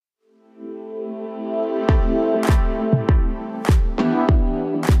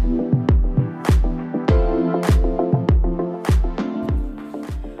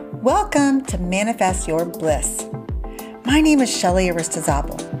Welcome to Manifest Your Bliss. My name is Shelly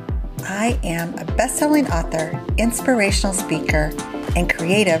Aristizabal. I am a best-selling author, inspirational speaker, and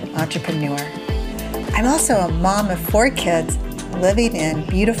creative entrepreneur. I'm also a mom of 4 kids living in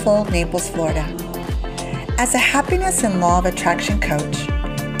beautiful Naples, Florida. As a happiness and law of attraction coach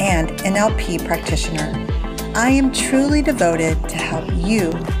and NLP practitioner, I am truly devoted to help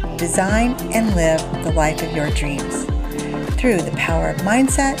you design and live the life of your dreams through the power of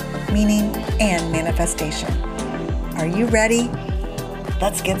mindset, meaning, and manifestation. Are you ready?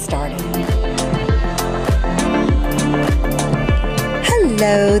 Let's get started.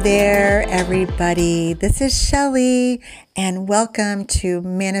 Hello there, everybody. This is Shelly, and welcome to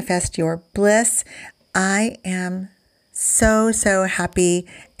Manifest Your Bliss. I am so happy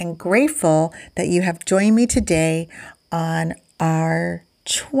and grateful that you have joined me today on our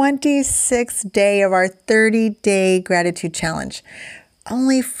 26th day of our 30-day gratitude challenge.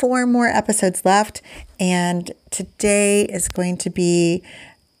 Only 4 more episodes left, and today is going to be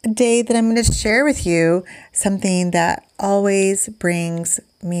a day that I'm going to share with you something that always brings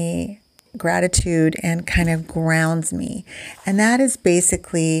me gratitude and kind of grounds me, and that is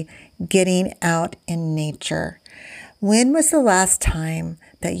basically getting out in nature. When was the last time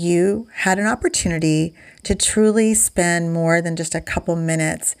that you had an opportunity to truly spend more than just a couple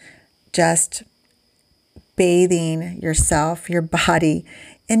minutes just bathing yourself, your body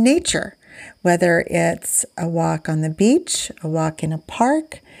in nature? Whether it's a walk on the beach, a walk in a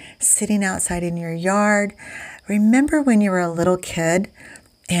park, sitting outside in your yard. Remember when you were a little kid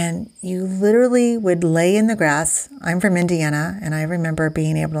and you literally would lay in the grass? I'm from Indiana, and I remember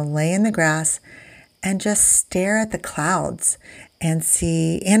being able to lay in the grass and just stare at the clouds and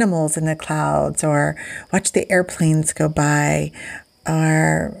see animals in the clouds, or watch the airplanes go by,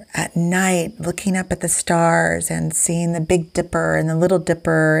 or at night looking up at the stars and seeing the Big Dipper and the Little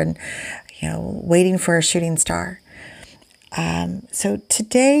Dipper, and waiting for a shooting star. So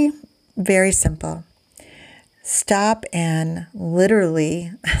today, very simple. Stop and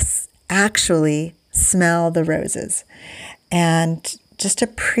literally actually smell the roses and just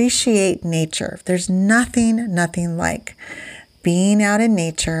appreciate nature. There's nothing like being out in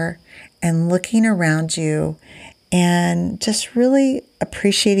nature and looking around you and just really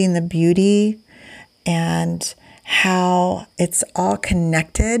appreciating the beauty and how it's all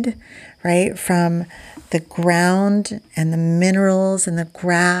connected, right? From the ground and the minerals and the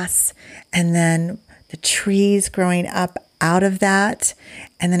grass, and then the trees growing up out of that.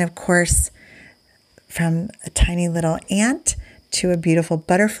 And then, of course, from a tiny little ant to a beautiful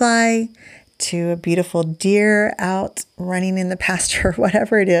butterfly, to a beautiful deer out running in the pasture,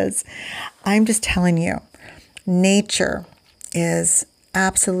 whatever it is. I'm just telling you, nature is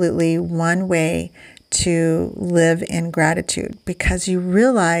absolutely one way to live in gratitude, because you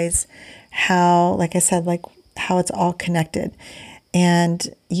realize how, like I said, how it's all connected.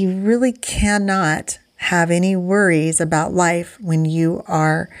 And you really cannot have any worries about life when you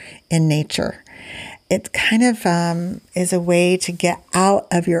are in nature. It kind of is a way to get out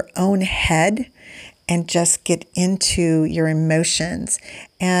of your own head and just get into your emotions.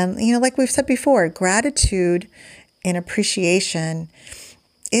 And, like we've said before, gratitude and appreciation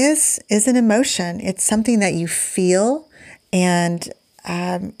is an emotion. It's something that you feel, and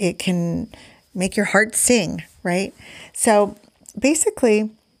it can make your heart sing, right? So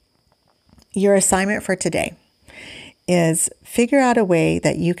basically, your assignment for today is figure out a way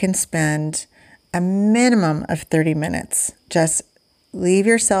that you can spend a minimum of 30 minutes. Just leave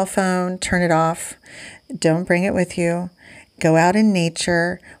your cell phone, turn it off, don't bring it with you. Go out in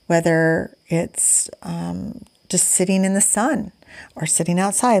nature, whether it's just sitting in the sun or sitting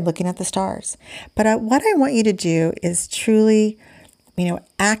outside looking at the stars. But what I want you to do is truly,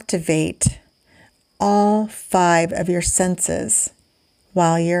 activate all 5 of your senses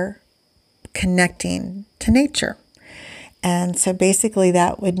while you're connecting to nature. And so basically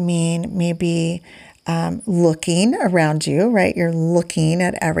that would mean maybe looking around you, right? You're looking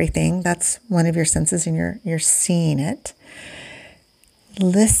at everything. That's one of your senses, and you're seeing it.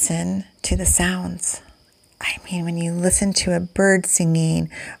 Listen to the sounds. I mean, when you listen to a bird singing,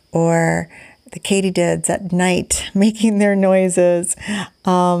 or the katydids at night making their noises,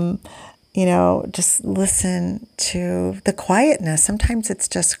 just listen to the quietness. Sometimes it's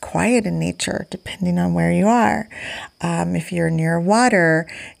just quiet in nature, depending on where you are. If you're near water,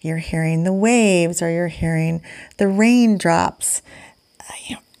 you're hearing the waves, or you're hearing the raindrops.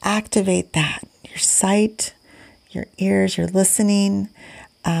 Activate that. Your sight, your ears, you're listening,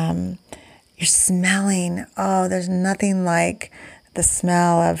 you're smelling. Oh, there's nothing like the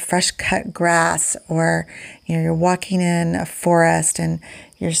smell of fresh cut grass, or you're walking in a forest and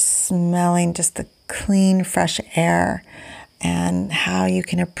you're smelling just the clean, fresh air, and how you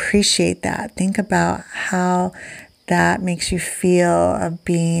can appreciate that. Think about how that makes you feel of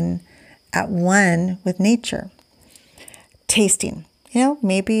being at one with nature. Tasting,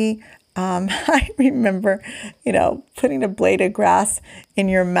 maybe I remember, putting a blade of grass in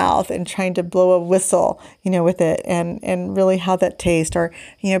your mouth and trying to blow a whistle, with it, and really how that tastes. Or,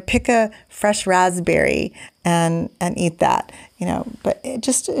 pick a fresh raspberry and eat that, but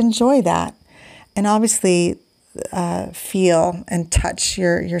just enjoy that. And obviously feel and touch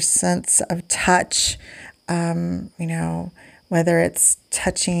your sense of touch, whether it's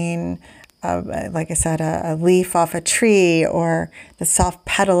touching like I said, a leaf off a tree or the soft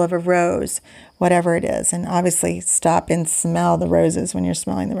petal of a rose, whatever it is. And obviously stop and smell the roses when you're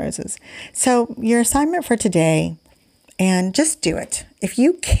smelling the roses. So your assignment for today, and just do it. If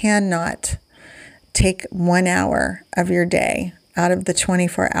you cannot take 1 hour of your day out of the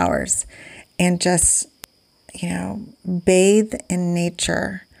 24 hours and just, bathe in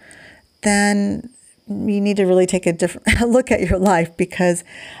nature, then you need to really take a look at your life, because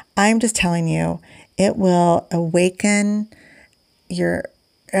I'm just telling you, it will awaken your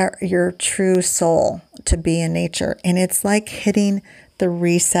true soul to be in nature. And it's like hitting the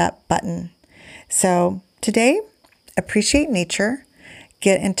reset button. So today, appreciate nature,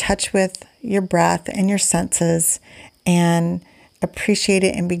 get in touch with your breath and your senses, and appreciate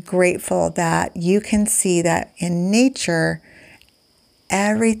it and be grateful that you can see that in nature,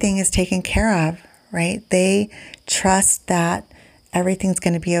 everything is taken care of, right? They trust that everything's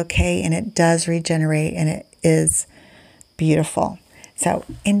going to be okay, and it does regenerate, and it is beautiful. So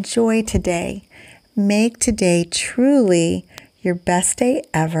enjoy today. Make today truly your best day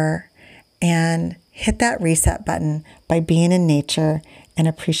ever, and hit that reset button by being in nature and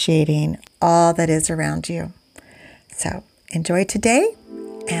appreciating all that is around you. So enjoy today,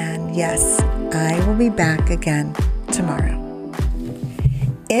 and yes, I will be back again tomorrow.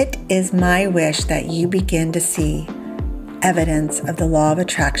 It is my wish that you begin to see evidence of the law of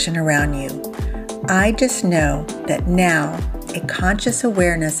attraction around you. I just know that now a conscious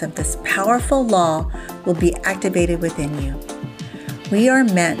awareness of this powerful law will be activated within you. We are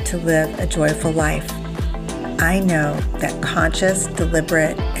meant to live a joyful life. I know that conscious,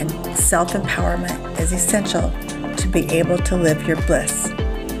 deliberate, and self-empowerment is essential to be able to live your bliss.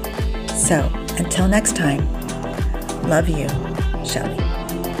 So, until next time, love you, Shelley.